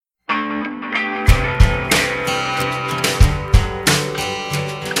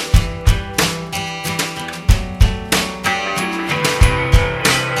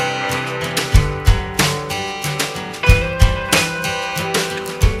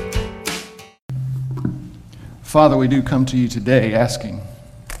Father, we do come to you today asking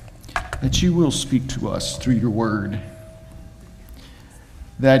that you will speak to us through your word,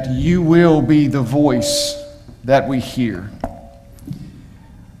 that you will be the voice that we hear.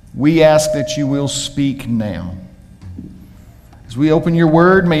 We ask that you will speak now. As we open your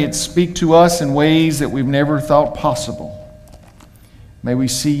word, may it speak to us in ways that we've never thought possible. May we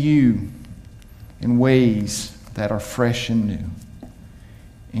see you in ways that are fresh and new.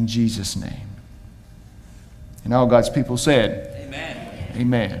 In Jesus' name. And all God's people said, Amen.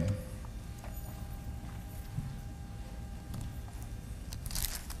 Amen.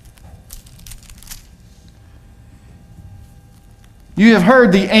 You have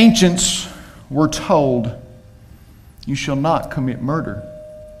heard the ancients were told, you shall not commit murder.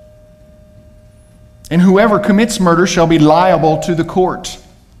 And whoever commits murder shall be liable to the court.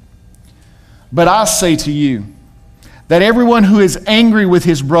 But I say to you, that everyone who is angry with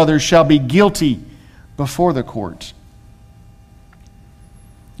his brother shall be guilty before the court.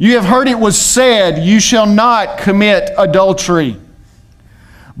 You have heard it was said, you shall not commit adultery.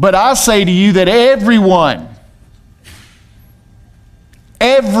 But I say to you that everyone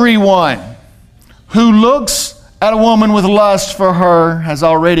who looks at a woman with lust for her has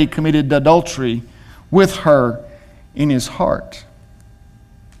already committed adultery with her in his heart.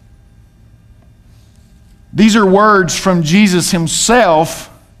 These are words from Jesus himself.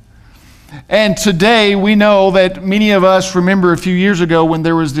 And today we know that many of us remember a few years ago when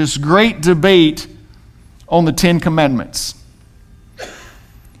there was this great debate on the Ten Commandments.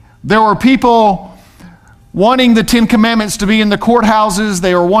 There were people wanting the Ten Commandments to be in the courthouses.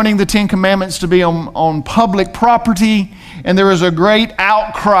 They were wanting the Ten Commandments to be on public property. And there was a great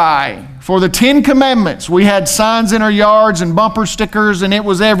outcry for the Ten Commandments. We had signs in our yards and bumper stickers, and it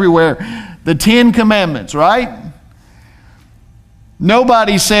was everywhere. The Ten Commandments, right?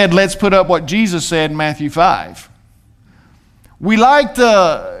 Nobody said, let's put up what Jesus said in Matthew 5. We like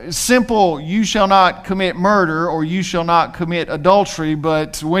the simple, you shall not commit murder or you shall not commit adultery,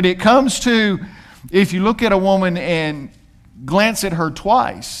 but when it comes to, if you look at a woman and glance at her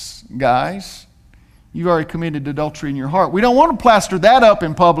twice, guys, you've already committed adultery in your heart. We don't want to plaster that up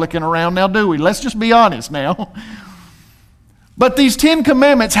in public and around now, do we? Let's just be honest now. But these Ten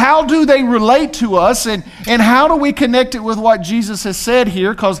Commandments, how do they relate to us, and how do we connect it with what Jesus has said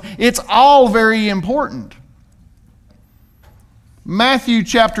here? Because it's all very important. Matthew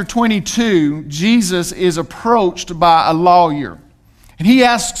chapter 22, Jesus is approached by a lawyer. And he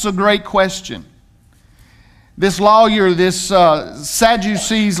asks a great question. This lawyer, this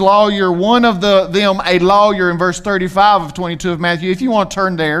Sadducees lawyer, one of them, a lawyer in verse 35 of 22 of Matthew, if you want to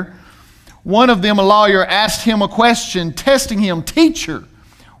turn there, one of them, a lawyer, asked him a question, testing him, Teacher,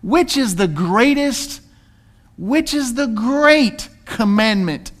 which is the great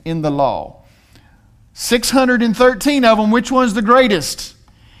commandment in the law? 613 of them, which one's the greatest?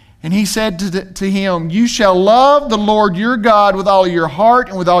 And he said to him, you shall love the Lord your God with all your heart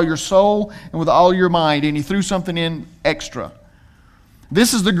and with all your soul and with all your mind. And he threw something in extra.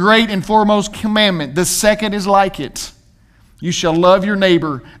 This is the great and foremost commandment. The second is like it. You shall love your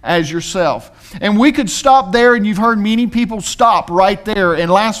neighbor as yourself. And we could stop there, and you've heard many people stop right there.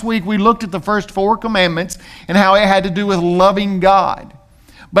 And last week we looked at the first 4 commandments and how it had to do with loving God.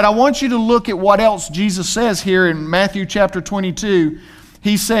 But I want you to look at what else Jesus says here in Matthew chapter 22.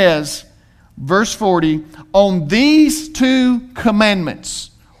 He says, verse 40, on these 2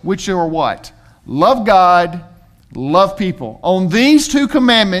 commandments, which are what? Love God, love people. On these 2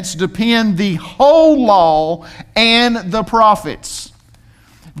 commandments depend the whole law and the prophets.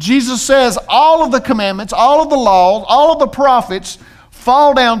 Jesus says all of the commandments, all of the laws, all of the prophets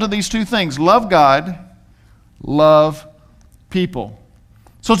fall down to these 2 things. Love God, love people.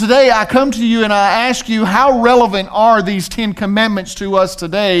 So today I come to you and I ask you, how relevant are these 10 commandments to us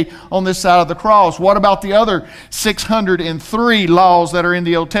today on this side of the cross? What about the other 603 laws that are in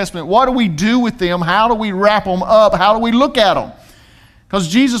the Old Testament? What do we do with them? How do we wrap them up? How do we look at them? Because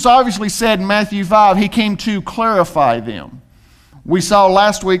Jesus obviously said in Matthew 5, He came to clarify them. We saw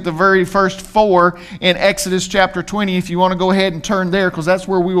last week the very first 4 in Exodus chapter 20. If you want to go ahead and turn there, because that's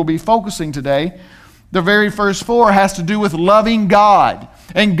where we will be focusing today. The very first 4 has to do with loving God.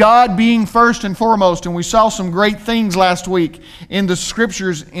 And God being first and foremost. And we saw some great things last week in the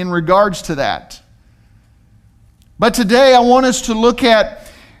Scriptures in regards to that. But today I want us to look at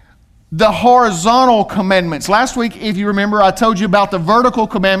the horizontal commandments. Last week, if you remember, I told you about the vertical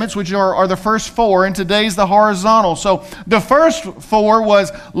commandments, which are the first 4, and today's the horizontal. So the first 4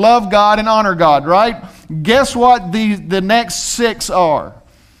 was love God and honor God, right? Guess what the next 6 are?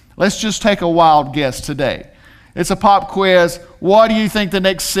 Let's just take a wild guess today. It's a pop quiz. What do you think the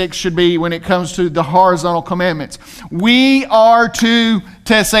next 6 should be when it comes to the horizontal commandments? We are to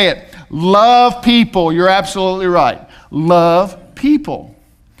say it, love people. You're absolutely right. Love people.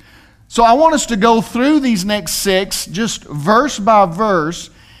 So I want us to go through these next 6, just verse by verse,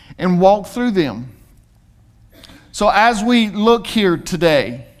 and walk through them. So as we look here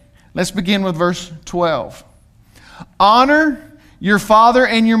today, let's begin with verse 12. Honor your father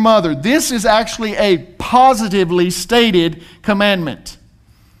and your mother. This is actually a positively stated commandment.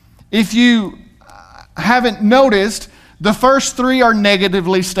 If you haven't noticed, the first 3 are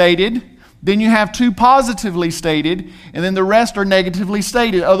negatively stated, then you have 2 positively stated, and then the rest are negatively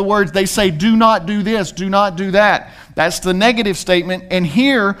stated. In other words, they say, do not do this, do not do that. That's the negative statement. And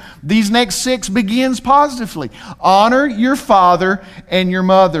here, these next 6 begins positively. Honor your father and your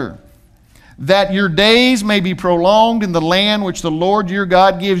mother, that your days may be prolonged in the land which the Lord your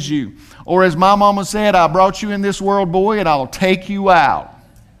God gives you. Or as my mama said, I brought you in this world, boy, and I'll take you out.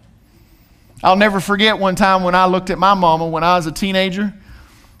 I'll never forget one time when I looked at my mama when I was a teenager,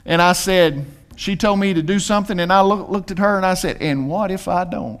 and I said, she told me to do something, and I looked at her and I said, and what if I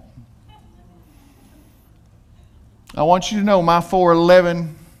don't? I want you to know my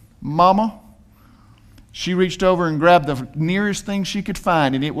 4'11" mama, she reached over and grabbed the nearest thing she could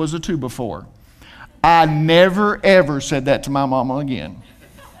find, and it was a 2x4. I never, ever said that to my mama again.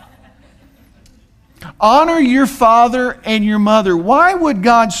 Honor your father and your mother. Why would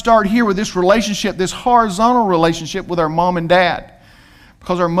God start here with this relationship, this horizontal relationship with our mom and dad?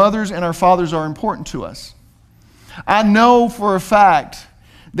 Because our mothers and our fathers are important to us. I know for a fact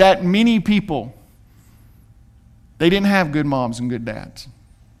that many people, they didn't have good moms and good dads.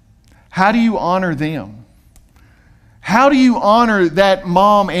 How do you honor them? How do you honor that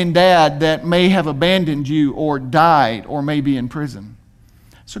mom and dad that may have abandoned you or died or may be in prison?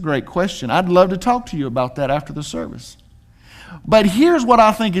 It's a great question. I'd love to talk to you about that after the service. But here's what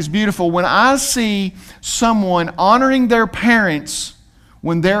I think is beautiful. When I see someone honoring their parents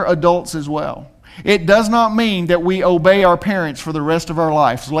when they're adults as well, it does not mean that we obey our parents for the rest of our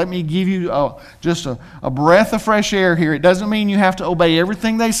life. So let me give you just a breath of fresh air here. It doesn't mean you have to obey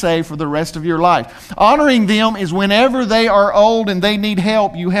everything they say for the rest of your life. Honoring them is whenever they are old and they need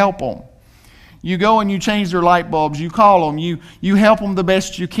help, you help them. You go and you change their light bulbs. You call them. You help them the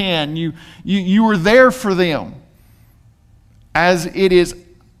best you can. You are there for them as it is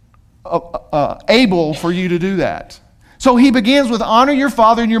able for you to do that. So he begins with honor your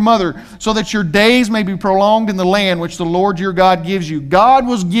father and your mother so that your days may be prolonged in the land which the Lord your God gives you. God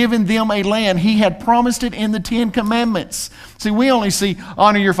was giving them a land. He had promised it in the 10 Commandments. See, we only see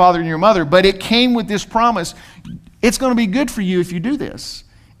honor your father and your mother, but it came with this promise. It's going to be good for you if you do this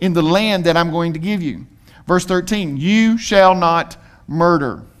in the land that I'm going to give you. Verse 13, you shall not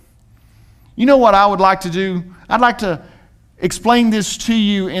murder. You know what I would like to do? I'd like to explain this to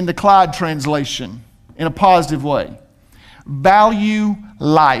you in the Clyde translation in a positive way. Value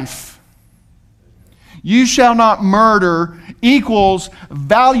life. You shall not murder equals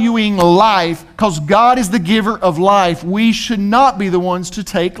valuing life because God is the giver of life. We should not be the ones to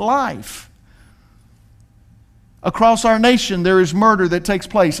take life. Across our nation, there is murder that takes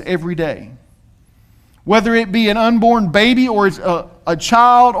place every day. Whether it be an unborn baby or a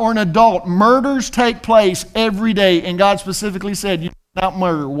child or an adult, murders take place every day. And God specifically said, you should not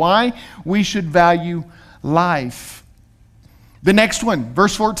murder. Why? We should value life. The next one,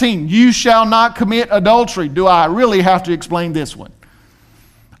 verse 14, you shall not commit adultery. Do I really have to explain this one?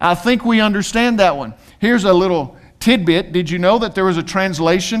 I think we understand that one. Here's a little tidbit. Did you know that there was a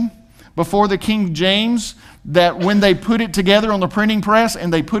translation before the King James that when they put it together on the printing press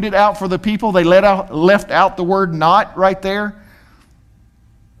and they put it out for the people, they left out the word not right there?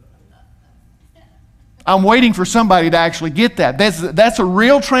 I'm waiting for somebody to actually get that. That's a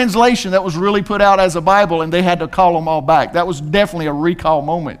real translation that was really put out as a Bible, and they had to call them all back. That was definitely a recall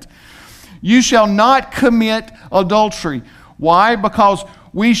moment. You shall not commit adultery. Why? Because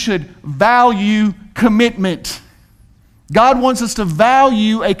we should value commitment. God wants us to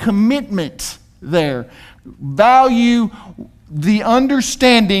value a commitment there. Value the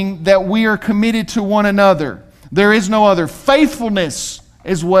understanding that we are committed to one another. There is no other. Faithfulness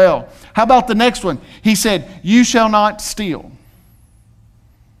as well. How about the next one? He said, you shall not steal.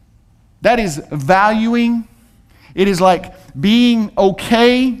 That is valuing. It is like being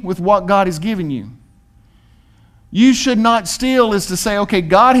okay with what God has given you. You should not steal is to say, okay,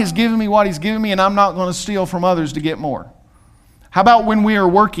 God has given me what He's given me and I'm not going to steal from others to get more. How about when we are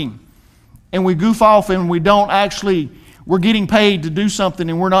working and we goof off and we're getting paid to do something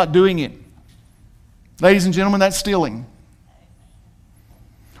and we're not doing it? Ladies and gentlemen, that's stealing.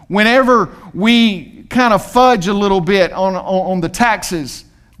 Whenever we kind of fudge a little bit on the taxes,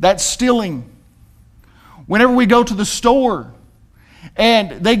 that's stealing. Whenever we go to the store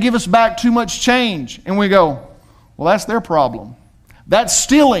and they give us back too much change and we go, well, that's their problem. That's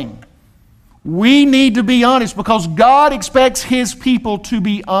stealing. We need to be honest because God expects His people to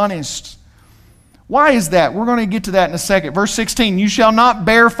be honest. Why is that? We're going to get to that in a second. Verse 16, you shall not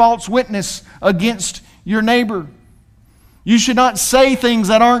bear false witness against your neighbor. You should not say things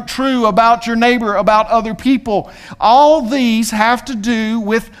that aren't true about your neighbor, about other people. All these have to do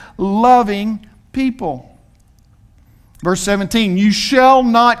with loving people. Verse 17, you shall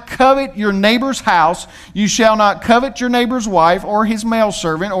not covet your neighbor's house. You shall not covet your neighbor's wife or his male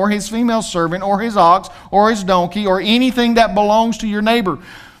servant or his female servant or his ox or his donkey or anything that belongs to your neighbor.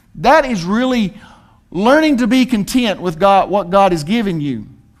 That is really learning to be content with God, what God has given you.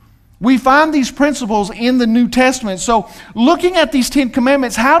 We find these principles in the New Testament. So looking at these 10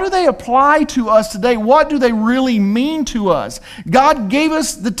 commandments, how do they apply to us today? What do they really mean to us? God gave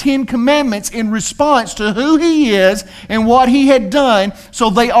us the 10 commandments in response to who He is and what He had done,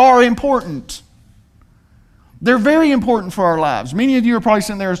 so they are important. They're very important for our lives. Many of you are probably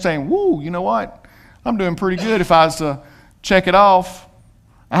sitting there saying, woo, you know what? I'm doing pretty good if I was to check it off.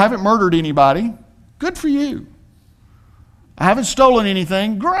 I haven't murdered anybody. Good for you. I haven't stolen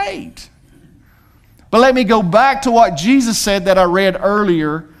anything. Great. But let me go back to what Jesus said that I read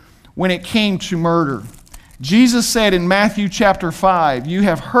earlier when it came to murder. Jesus said in Matthew chapter 5, you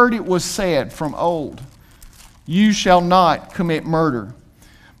have heard it was said from old, you shall not commit murder.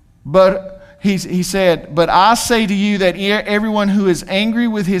 But he said, but I say to you that everyone who is angry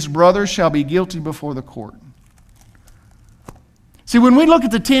with his brother shall be guilty before the court. See, when we look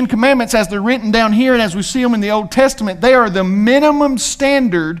at the 10 commandments as they're written down here and as we see them in the Old Testament, they are the minimum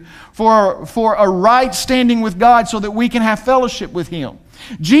standard for a right standing with God so that we can have fellowship with Him.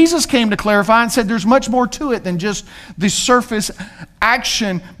 Jesus came to clarify and said there's much more to it than just the surface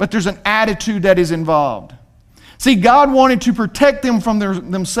action, but there's an attitude that is involved. See, God wanted to protect them from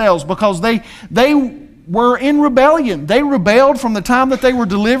themselves because they were in rebellion. They rebelled from the time that they were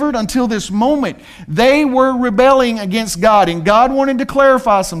delivered until this moment. They were rebelling against God, and God wanted to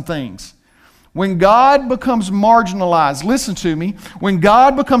clarify some things. When God becomes marginalized, listen to me, when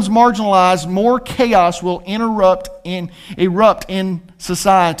God becomes marginalized, more chaos will erupt in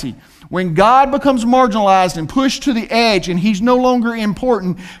society. When God becomes marginalized and pushed to the edge and He's no longer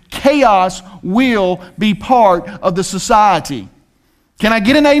important, chaos will be part of the society. Can I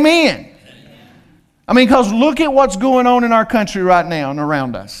get an amen? I mean, because look at what's going on in our country right now and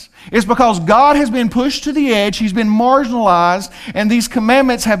around us. It's because God has been pushed to the edge, He's been marginalized, and these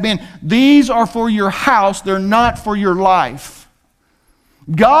commandments have been, these are for your house, they're not for your life.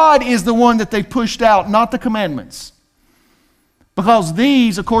 God is the one that they've pushed out, not the commandments. Because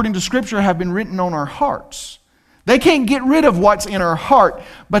these, according to Scripture, have been written on our hearts. They can't get rid of what's in our heart,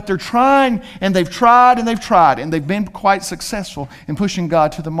 but they're trying, and they've tried, and they've been quite successful in pushing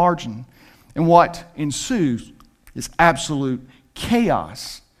God to the margin. And what ensues is absolute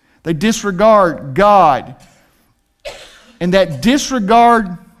chaos. They disregard God. And that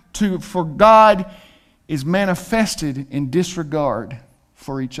disregard for God is manifested in disregard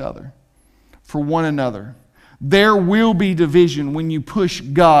for each other, for one another. There will be division when you push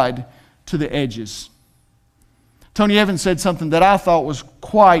God to the edges. Tony Evans said something that I thought was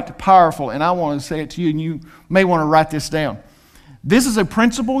quite powerful, and I want to say it to you, and you may want to write this down. This is a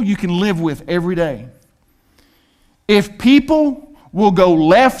principle you can live with every day. If people will go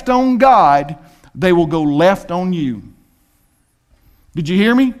left on God, they will go left on you. Did you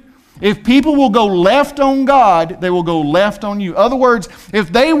hear me? If people will go left on God, they will go left on you. In other words,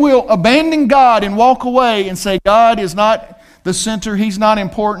 if they will abandon God and walk away and say, God is not the center, He's not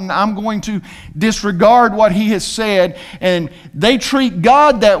important, I'm going to disregard what He has said, and they treat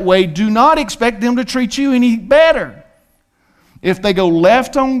God that way, do not expect them to treat you any better. If they go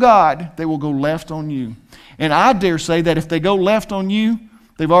left on God, they will go left on you. And I dare say that if they go left on you,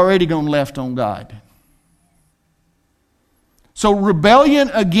 they've already gone left on God. So rebellion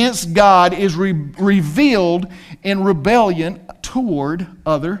against God is revealed in rebellion toward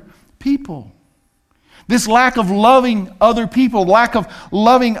other people. This lack of loving other people, lack of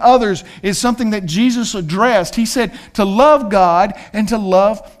loving others is something that Jesus addressed. He said to love God and to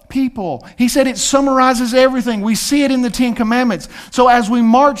love people. He said it summarizes everything. We see it in the 10 Commandments. So as we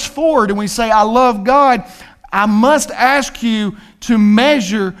march forward and we say, I love God, I must ask you to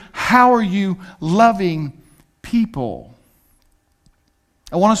measure, how are you loving people?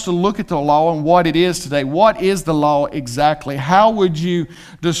 I want us to look at the law and what it is today. What is the law exactly? How would you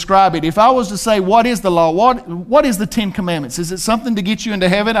describe it? If I was to say, what is the law? What is the Ten Commandments? Is it something to get you into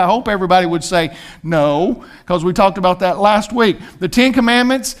heaven? I hope everybody would say no, because we talked about that last week. The Ten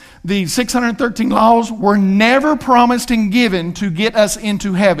Commandments, the 613 laws, were never promised and given to get us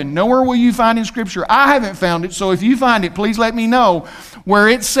into heaven. Nowhere will you find in Scripture. I haven't found it, so if you find it, please let me know, where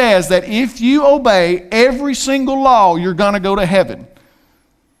it says that if you obey every single law, you're going to go to heaven.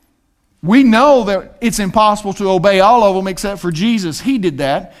 We know that it's impossible to obey all of them except for Jesus. He did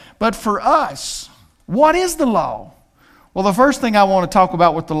that. But for us, what is the law? Well, the first thing I want to talk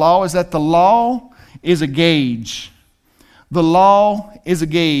about with the law is that the law is a gauge. The law is a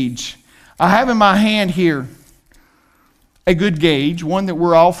gauge. I have in my hand here a good gauge, one that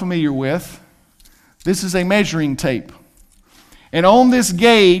we're all familiar with. This is a measuring tape. And on this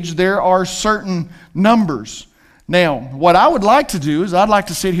gauge, there are certain numbers. Now, what I would like to do is I'd like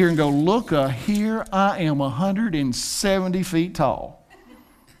to sit here and go, look, here I am 170 feet tall.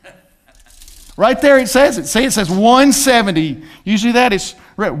 Right there it says it. See, it says 170. Usually that is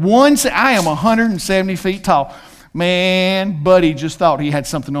right. I am 170 feet tall. Man, Buddy just thought he had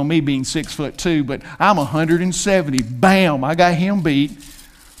something on me being 6'2", but I'm 170. Bam, I got him beat.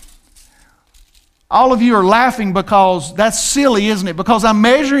 All of you are laughing because that's silly, isn't it? Because I'm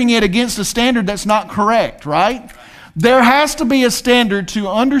measuring it against a standard that's not correct, right? There has to be a standard to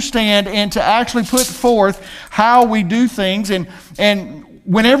understand and to actually put forth how we do things. And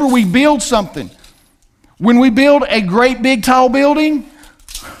whenever we build something, when we build a great big tall building,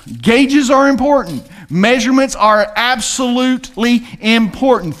 gauges are important. Measurements are absolutely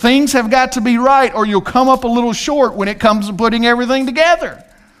important. Things have got to be right or you'll come up a little short when it comes to putting everything together.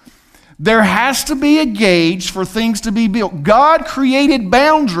 There has to be a gauge for things to be built. God created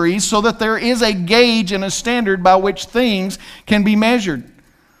boundaries so that there is a gauge and a standard by which things can be measured.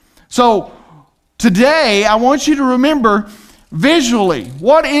 So today, I want you to remember visually,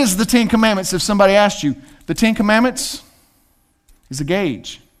 what is the Ten Commandments if somebody asked you? The Ten Commandments is a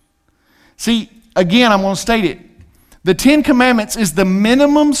gauge. See, again, I'm going to state it. The Ten Commandments is the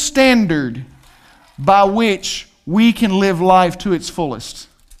minimum standard by which we can live life to its fullest.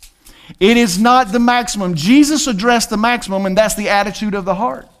 It is not the maximum. Jesus addressed the maximum, and that's the attitude of the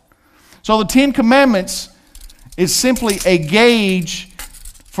heart. So the Ten Commandments is simply a gauge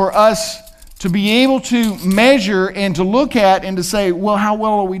for us to be able to measure and to look at and to say, well, how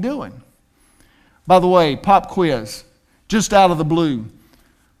well are we doing? By the way, pop quiz, just out of the blue.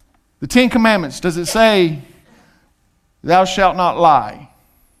 The Ten Commandments, does it say, thou shalt not lie?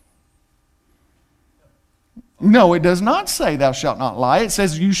 No, it does not say thou shalt not lie. It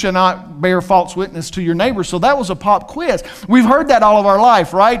says you shall not bear false witness to your neighbor. So that was a pop quiz. We've heard that all of our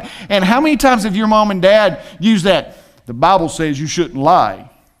life, right? And how many times have your mom and dad used that? The Bible says you shouldn't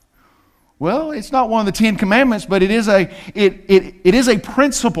lie. Well, it's not one of the Ten Commandments, but it is a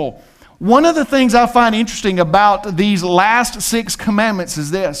principle. One of the things I find interesting about these last 6 commandments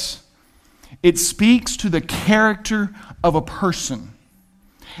is this. It speaks to the character of a person.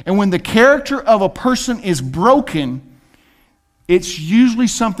 And when the character of a person is broken, it's usually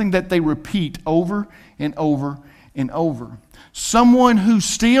something that they repeat over and over and over. Someone who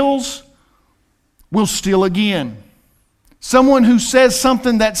steals will steal again. Someone who says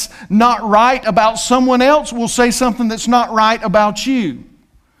something that's not right about someone else will say something that's not right about you.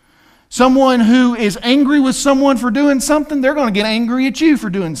 Someone who is angry with someone for doing something, they're going to get angry at you for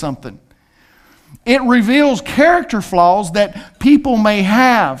doing something. It reveals character flaws that people may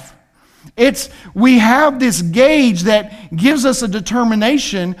have. We have this gauge that gives us a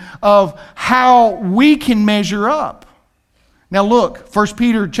determination of how we can measure up. Now look, 1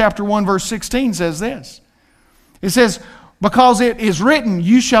 Peter chapter 1 verse 16 says this. It says, because it is written,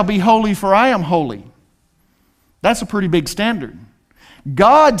 you shall be holy for I am holy. That's a pretty big standard.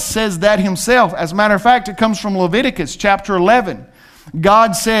 God says that himself. As a matter of fact, it comes from Leviticus chapter 11.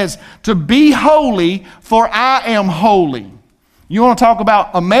 God says, to be holy, for I am holy. You want to talk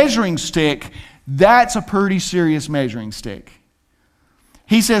about a measuring stick, that's a pretty serious measuring stick.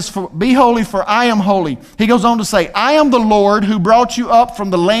 He says, be holy, for I am holy. He goes on to say, I am the Lord who brought you up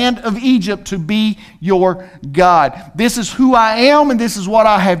from the land of Egypt to be your God. This is who I am, and this is what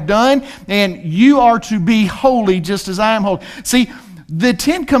I have done, and you are to be holy just as I am holy. See, the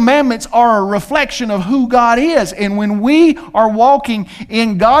Ten Commandments are a reflection of who God is. And when we are walking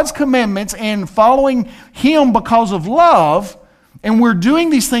in God's commandments and following Him because of love, and we're doing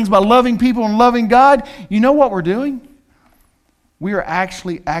these things by loving people and loving God, you know what we're doing? We are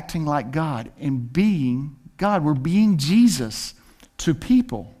actually acting like God and being God. We're being Jesus to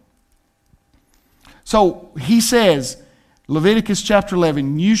people. So He says, Leviticus chapter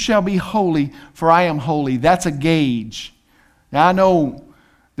 11, you shall be holy, for I am holy. That's a gauge. Now I know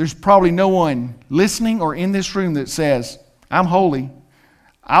there's probably no one listening or in this room that says, I'm holy.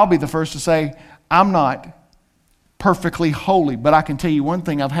 I'll be the first to say, I'm not perfectly holy. But I can tell you one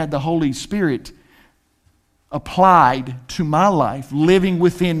thing, I've had the Holy Spirit applied to my life, living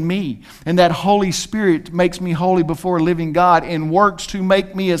within me. And that Holy Spirit makes me holy before a living God and works to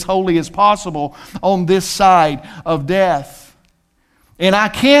make me as holy as possible on this side of death. And I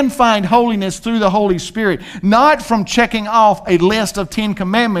can find holiness through the Holy Spirit, not from checking off a list of 10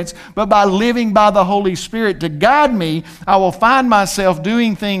 commandments, but by living by the Holy Spirit to guide me. I will find myself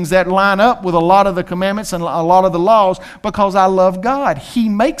doing things that line up with a lot of the commandments and a lot of the laws because I love God. He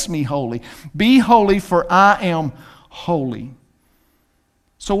makes me holy. Be holy, for I am holy.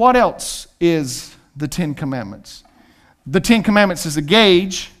 So what else is the 10 commandments? The 10 commandments is a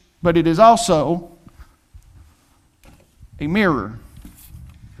gauge, but it is also a mirror.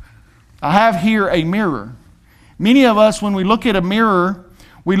 I have here a mirror. Many of us, when we look at a mirror,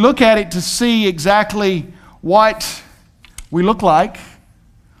 we look at it to see exactly what we look like.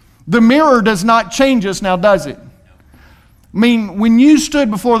 The mirror does not change us now, does it? I mean, when you stood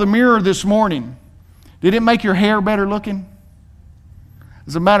before the mirror this morning, did it make your hair better looking?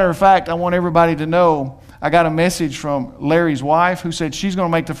 As a matter of fact, I want everybody to know, I got a message from Larry's wife who said she's going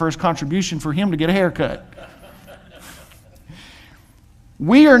to make the first contribution for him to get a haircut.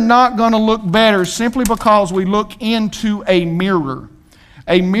 We are not going to look better simply because we look into a mirror.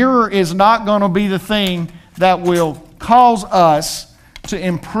 A mirror is not going to be the thing that will cause us to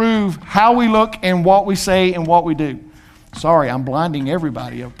improve how we look and what we say and what we do. Sorry, I'm blinding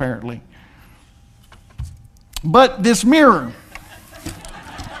everybody apparently. But this mirror,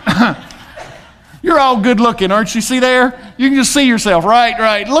 you're all good looking, aren't you? See there? You can just see yourself,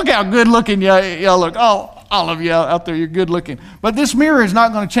 right? Look how good looking y'all look. All of you out there, you're good looking. But this mirror is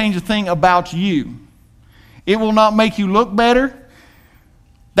not going to change a thing about you. It will not make you look better.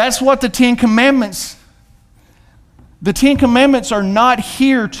 That's what the 10 Commandments. The 10 Commandments are not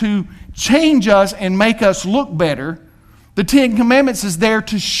here to change us and make us look better. The 10 Commandments is there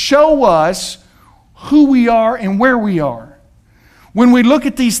to show us who we are and where we are. When we look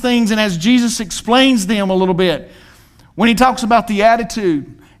at these things and as Jesus explains them a little bit, when he talks about the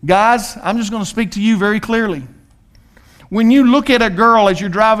attitude, guys, I'm just going to speak to you very clearly. When you look at a girl as you're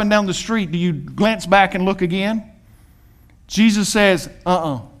driving down the street, do you glance back and look again? Jesus says,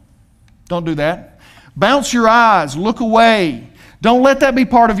 don't do that. Bounce your eyes, look away. Don't let that be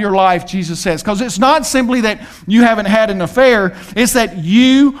part of your life, Jesus says. Because it's not simply that you haven't had an affair, it's that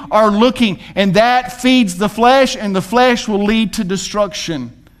you are looking, and that feeds the flesh, and the flesh will lead to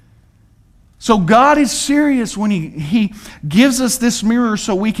destruction. So God is serious when He gives us this mirror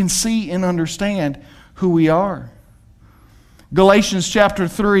so we can see and understand who we are. Galatians chapter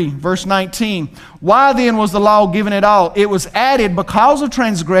 3, verse 19. Why then was the law given at all? It was added because of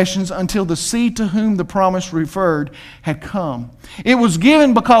transgressions until the seed to whom the promise referred had come. It was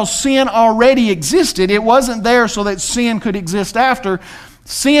given because sin already existed. It wasn't there so that sin could exist after.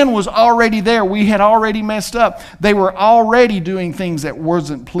 Sin was already there. We had already messed up. They were already doing things that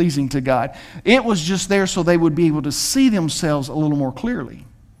wasn't pleasing to God. It was just there so they would be able to see themselves a little more clearly.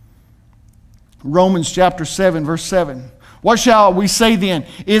 Romans chapter 7, verse 7. What shall we say then?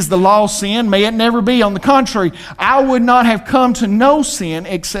 Is the law sin? May it never be. On the contrary, I would not have come to know sin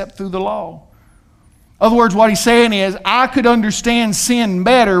except through the law. In other words, what he's saying is, I could understand sin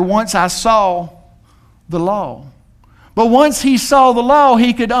better once I saw the law. But once he saw the law,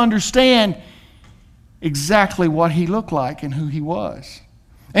 he could understand exactly what he looked like and who he was.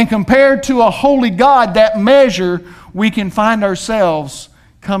 And compared to a holy God, that measure, we can find ourselves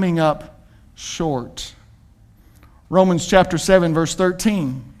coming up short. Romans chapter 7, verse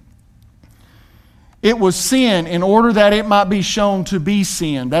 13. It was sin in order that it might be shown to be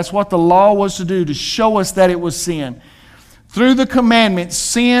sin. That's what the law was to do, to show us that it was sin. Through the commandments,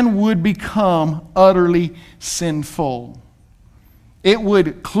 sin would become utterly sinful. It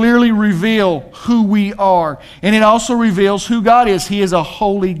would clearly reveal who we are. And it also reveals who God is. He is a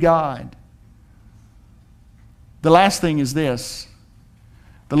holy God. The last thing is this.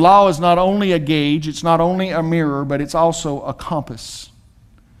 The law is not only a gauge, it's not only a mirror, but it's also a compass.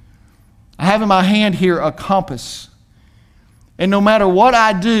 I have in my hand here a compass. And no matter what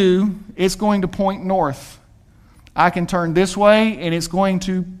I do, it's going to point north. I can turn this way and it's going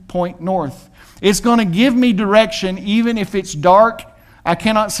to point north. It's going to give me direction even if it's dark. I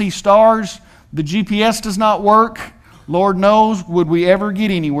cannot see stars. The GPS does not work. Lord knows, would we ever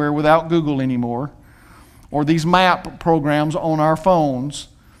get anywhere without Google anymore? Or these map programs on our phones.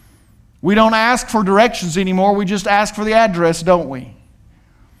 We don't ask for directions anymore. We just ask for the address, don't we?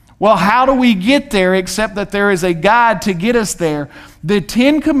 Well, how do we get there except that there is a guide to get us there? The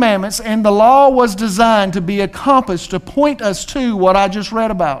Ten Commandments and the law was designed to be a compass to point us to what I just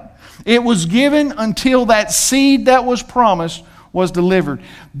read about. It was given until that seed that was promised was delivered.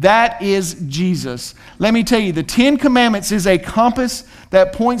 That is Jesus. Let me tell you, the Ten Commandments is a compass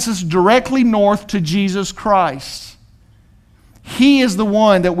that points us directly north to Jesus Christ. He is the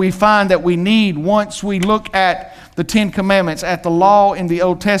one that we find that we need once we look at the Ten Commandments, at the law in the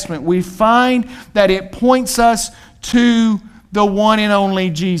Old Testament. We find that it points us to the one and only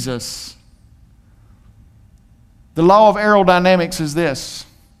Jesus. The law of aerodynamics is this.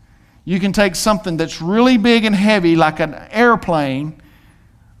 You can take something that's really big and heavy, like an airplane,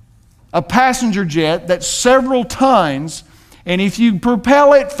 a passenger jet that's several tons, and if you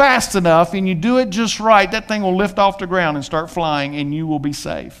propel it fast enough and you do it just right, that thing will lift off the ground and start flying, and you will be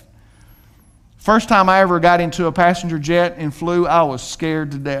safe. First time I ever got into a passenger jet and flew, I was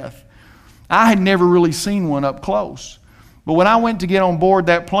scared to death. I had never really seen one up close. But when I went to get on board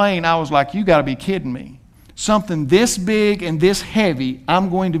that plane, I was like, you got to be kidding me. Something this big and this heavy, I'm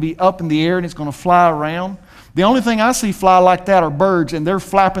going to be up in the air and it's going to fly around. The only thing I see fly like that are birds, and they're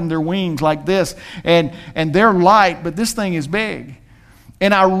flapping their wings like this, and they're light, but this thing is big.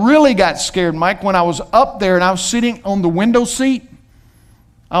 And I really got scared, Mike, when I was up there and I was sitting on the window seat.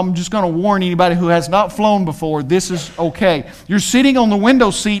 I'm just going to warn anybody who has not flown before, this is okay. You're sitting on the window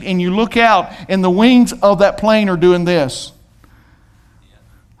seat and you look out and the wings of that plane are doing this.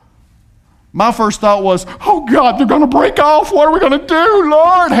 My first thought was, oh God, they're going to break off. What are we going to do?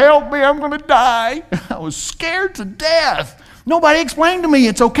 Lord, help me. I'm going to die. I was scared to death. Nobody explained to me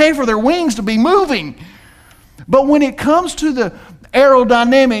it's okay for their wings to be moving. But when it comes to the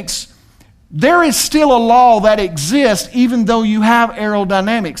aerodynamics, there is still a law that exists even though you have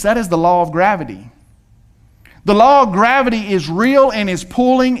aerodynamics. That is the law of gravity. The law of gravity is real and is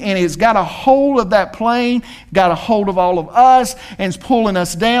pulling, and it's got a hold of that plane, got a hold of all of us, and it's pulling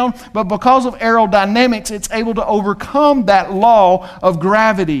us down. But because of aerodynamics, it's able to overcome that law of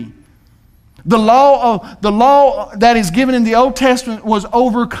gravity. The law that is given in the Old Testament was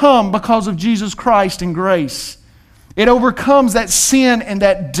overcome because of Jesus Christ and grace. It overcomes that sin and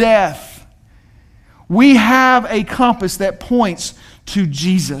that death. We have a compass that points to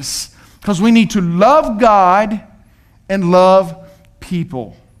Jesus because we need to love God and love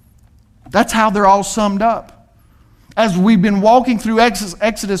people. That's how they're all summed up. As we've been walking through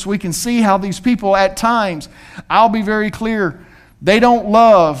Exodus, we can see how these people at times, I'll be very clear, they don't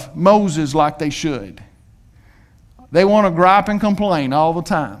love Moses like they should. They want to gripe and complain all the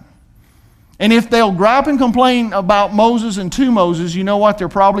time. And if they'll gripe and complain about Moses and to Moses, you know what they're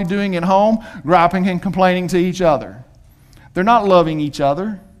probably doing at home? Griping and complaining to each other. They're not loving each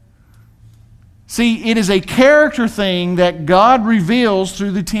other. See, it is a character thing that God reveals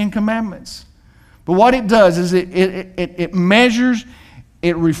through the Ten Commandments. But what it does is it measures,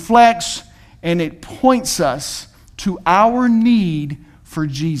 it reflects, and it points us to our need for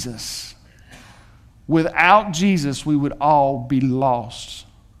Jesus. Without Jesus, we would all be lost.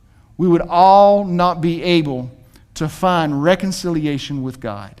 We would all not be able to find reconciliation with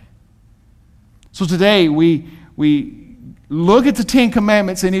God. So today we look at the Ten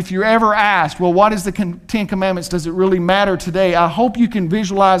Commandments, and if you're ever asked, well, what is the Ten Commandments? Does it really matter today? I hope you can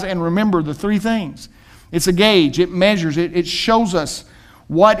visualize and remember the three things. It's a gauge. It measures. It shows us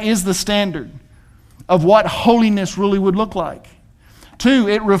what is the standard of what holiness really would look like. 2,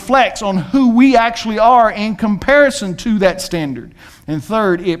 it reflects on who we actually are in comparison to that standard. And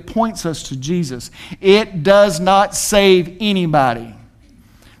 3rd, it points us to Jesus. It does not save anybody.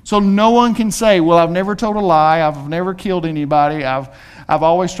 So no one can say, well, I've never told a lie, I've never killed anybody, I've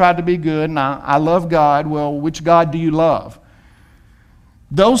always tried to be good, and I love God. Well, which God do you love?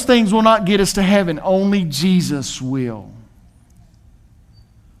 Those things will not get us to heaven. Only Jesus will.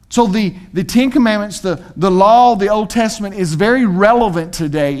 So the Ten Commandments, the law, the Old Testament is very relevant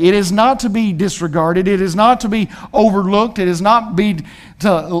today. It is not to be disregarded. It is not to be overlooked. It is not be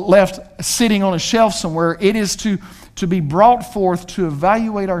left sitting on a shelf somewhere. It is to be brought forth to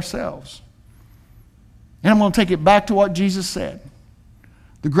evaluate ourselves. And I'm going to take it back to what Jesus said.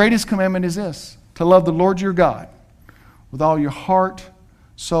 The greatest commandment is this, to love the Lord your God with all your heart,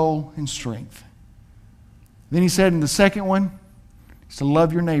 soul, and strength. Then he said in the second one, is to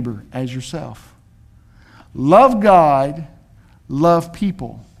love your neighbor as yourself. Love God, love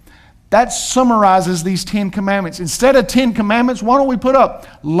people. That summarizes these 10 commandments. Instead of 10 commandments, why don't we put up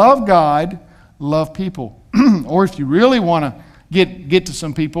love God, love people? Or if you really want to get to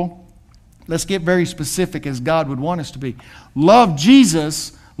some people, let's get very specific as God would want us to be. Love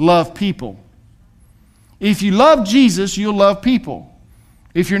Jesus, love people. If you love Jesus, you'll love people.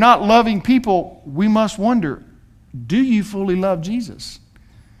 If you're not loving people, we must wonder, do you fully love Jesus?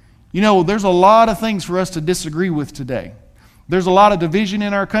 You know, there's a lot of things for us to disagree with today. There's a lot of division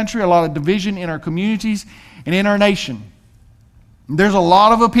in our country, a lot of division in our communities, and in our nation. There's a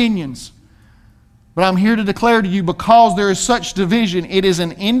lot of opinions. But I'm here to declare to you, because there is such division, it is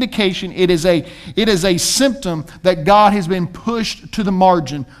an indication, it is a symptom that God has been pushed to the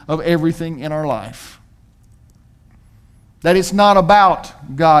margin of everything in our life. That it's not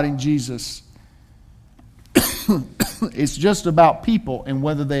about God and Jesus. It's just about people and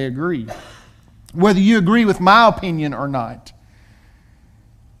whether they agree. Whether you agree with my opinion or not.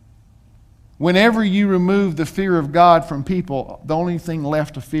 Whenever you remove the fear of God from people, the only thing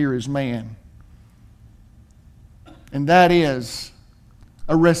left to fear is man. And that is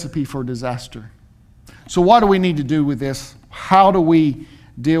a recipe for disaster. So what do we need to do with this? How do we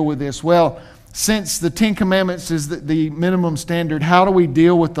deal with this? Well, since the Ten Commandments is the minimum standard, how do we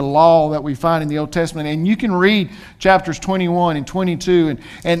deal with the law that we find in the Old Testament? And you can read chapters 21 and 22,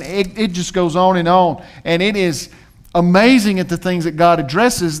 and it just goes on. And it is amazing at the things that God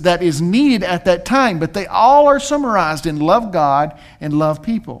addresses that is needed at that time. But they all are summarized in love God and love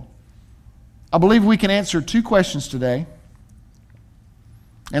people. I believe we can answer two questions today.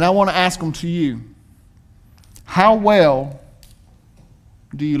 And I want to ask them to you. How well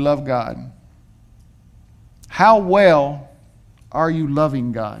do you love God? How well are you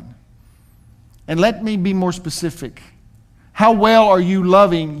loving God? And let me be more specific. How well are you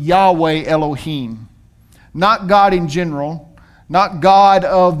loving Yahweh Elohim? Not God in general, not God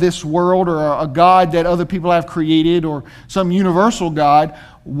of this world or a God that other people have created or some universal God.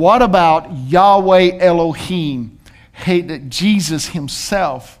 What about Yahweh Elohim? Jesus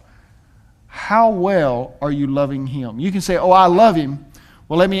Himself. How well are you loving Him? You can say, oh, I love Him.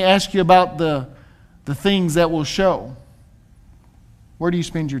 Well, let me ask you about the things that will show. Where do you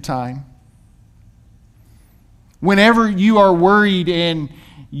spend your time? Whenever you are worried and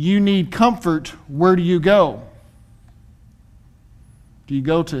you need comfort, where do you go? Do you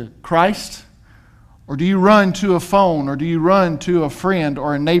go to Christ? Or do you run to a phone? Or do you run to a friend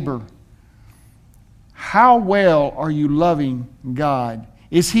or a neighbor? How well are you loving God?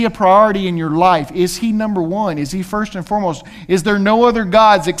 Is He a priority in your life? Is He number one? Is He first and foremost? Is there no other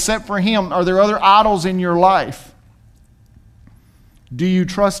gods except for Him? Are there other idols in your life? Do you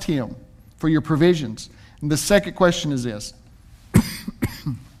trust Him for your provisions? And the second question is this.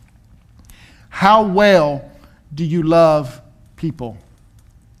 How well do you love people?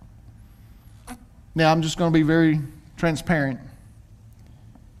 Now, I'm just going to be very transparent.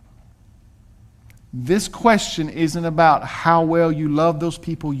 This question isn't about how well you love those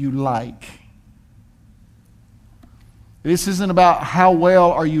people you like. This isn't about how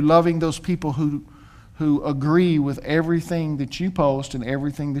well are you loving those people who agree with everything that you post and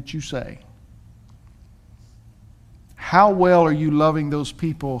everything that you say. How well are you loving those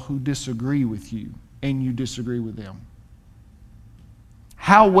people who disagree with you and you disagree with them?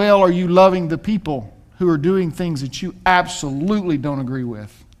 How well are you loving the people who are doing things that you absolutely don't agree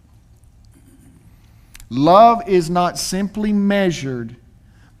with? Love is not simply measured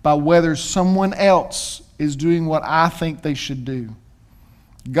by whether someone else is doing what I think they should do.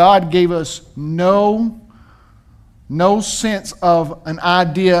 God gave us no sense of an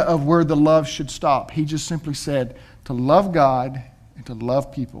idea of where the love should stop. He just simply said to love God and to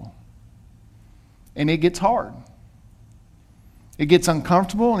love people. And it gets hard. It gets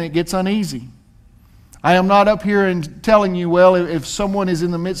uncomfortable and it gets uneasy. I am not up here and telling you, well, if someone is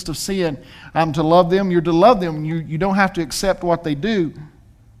in the midst of sin, I'm to love them. You're to love them. You don't have to accept what they do,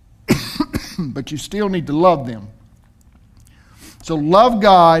 but you still need to love them. So love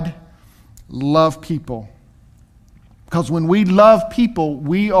God, love people. Because when we love people,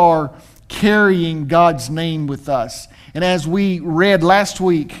 we are carrying God's name with us. And as we read last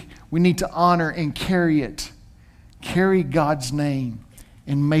week, we need to honor and carry it. Carry God's name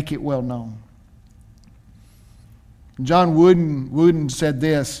and make it well known. John Wooden said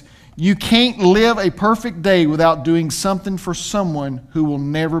this, you can't live a perfect day without doing something for someone who will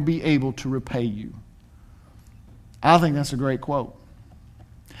never be able to repay you. I think that's a great quote.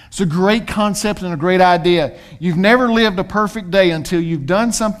 It's a great concept and a great idea. You've never lived a perfect day until you've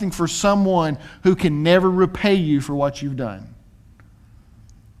done something for someone who can never repay you for what you've done.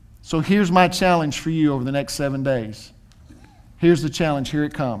 So here's my challenge for you over the next 7 days. Here's the challenge. Here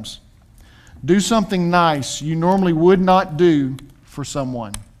it comes. Do something nice you normally would not do for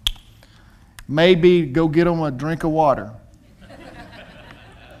someone. Maybe go get them a drink of water.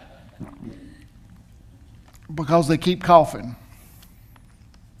 Because they keep coughing.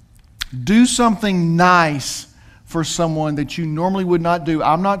 Do something nice for someone that you normally would not do.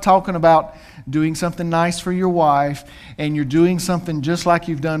 I'm not talking about doing something nice for your wife and you're doing something just like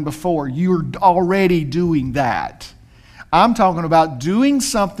you've done before. You're already doing that. I'm talking about doing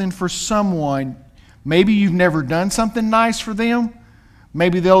something for someone. Maybe you've never done something nice for them.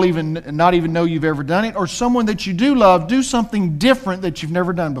 Maybe they'll not even know you've ever done it. Or someone that you do love, do something different that you've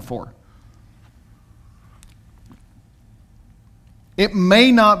never done before. It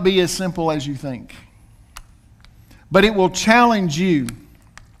may not be as simple as you think, but it will challenge you.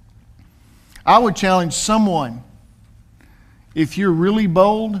 I would challenge someone, if you're really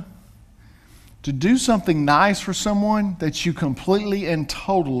bold, to do something nice for someone that you completely and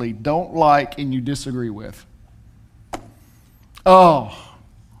totally don't like and you disagree with. Oh,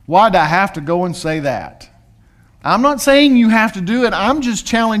 why'd I have to go and say that? I'm not saying you have to do it. I'm just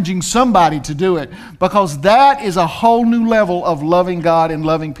challenging somebody to do it, because that is a whole new level of loving God and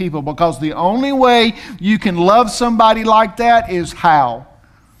loving people, because the only way you can love somebody like that is how?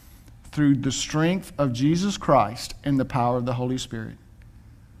 Through the strength of Jesus Christ and the power of the Holy Spirit.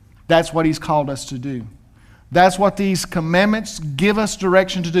 That's what He's called us to do. That's what these commandments give us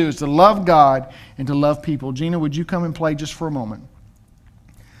direction to do, is to love God and to love people. Gina, would you come and play just for a moment?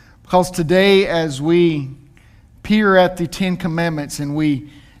 Because today, as we peer at the Ten Commandments and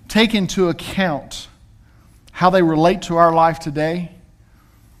we take into account how they relate to our life today,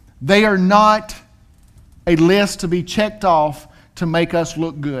 they are not a list to be checked off to make us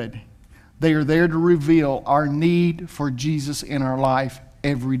look good. They are there to reveal our need for Jesus in our life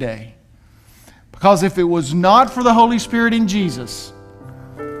every day. Because if it was not for the Holy Spirit in Jesus,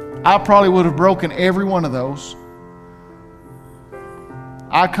 I probably would have broken every one of those.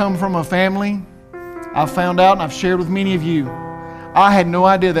 I come from a family, I found out, and I've shared with many of you, I had no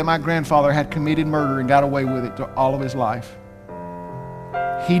idea that my grandfather had committed murder and got away with it all of his life.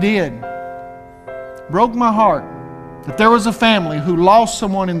 He did. Broke my heart that there was a family who lost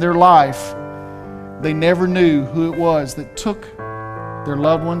someone in their life. They never knew who it was that took their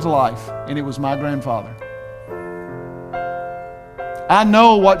loved one's life, and it was my grandfather. I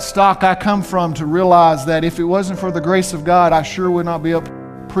know what stock I come from to realize that if it wasn't for the grace of God, I sure would not be up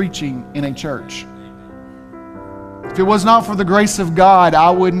preaching in a church. If it was not for the grace of God, I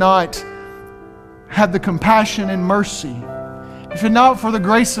would not have the compassion and mercy. If it not for the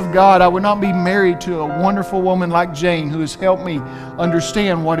grace of God, I would not be married to a wonderful woman like Jane, who has helped me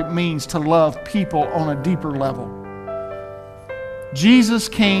understand what it means to love people on a deeper level. Jesus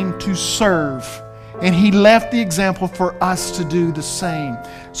came to serve, and He left the example for us to do the same.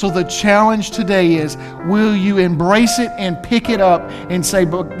 So the challenge today is, will you embrace it and pick it up and say,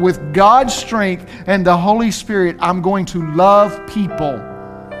 but with God's strength and the Holy Spirit, I'm going to love people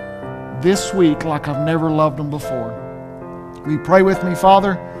this week like I've never loved them before. Will you pray with me?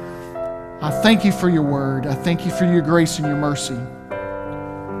 Father, I thank You for Your word. I thank You for Your grace and Your mercy.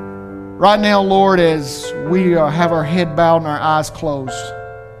 Right now, Lord, as we have our head bowed and our eyes closed,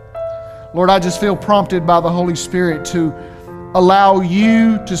 Lord, I just feel prompted by the Holy Spirit to allow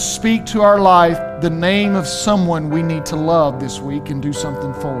You to speak to our life the name of someone we need to love this week and do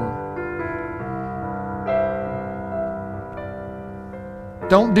something for.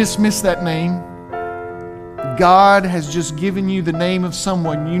 Don't dismiss that name. God has just given you the name of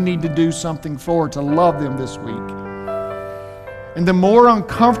someone you need to do something for, to love them this week. And the more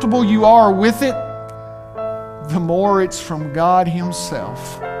uncomfortable you are with it, the more it's from God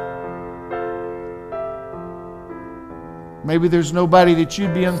Himself. Maybe there's nobody that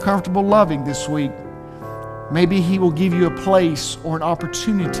you'd be uncomfortable loving this week. Maybe He will give you a place or an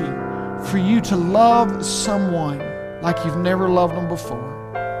opportunity for you to love someone like you've never loved them before.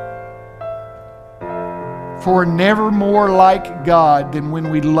 For we're never more like God than when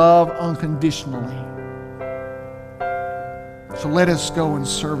we love unconditionally. So let us go and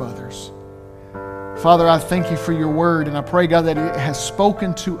serve others. Father, I thank You for Your word, and I pray, God, that it has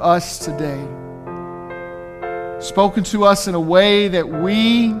spoken to us today. Spoken to us in a way that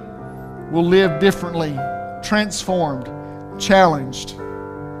we will live differently, transformed, challenged,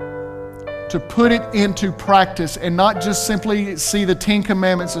 to put it into practice and not just simply see the Ten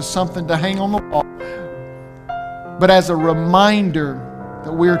Commandments as something to hang on the wall, but as a reminder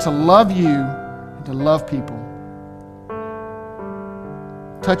that we are to love You and to love people.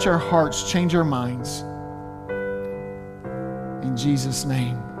 Touch our hearts, change our minds. In Jesus'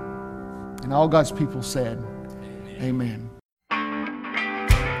 name. And all God's people said, Amen.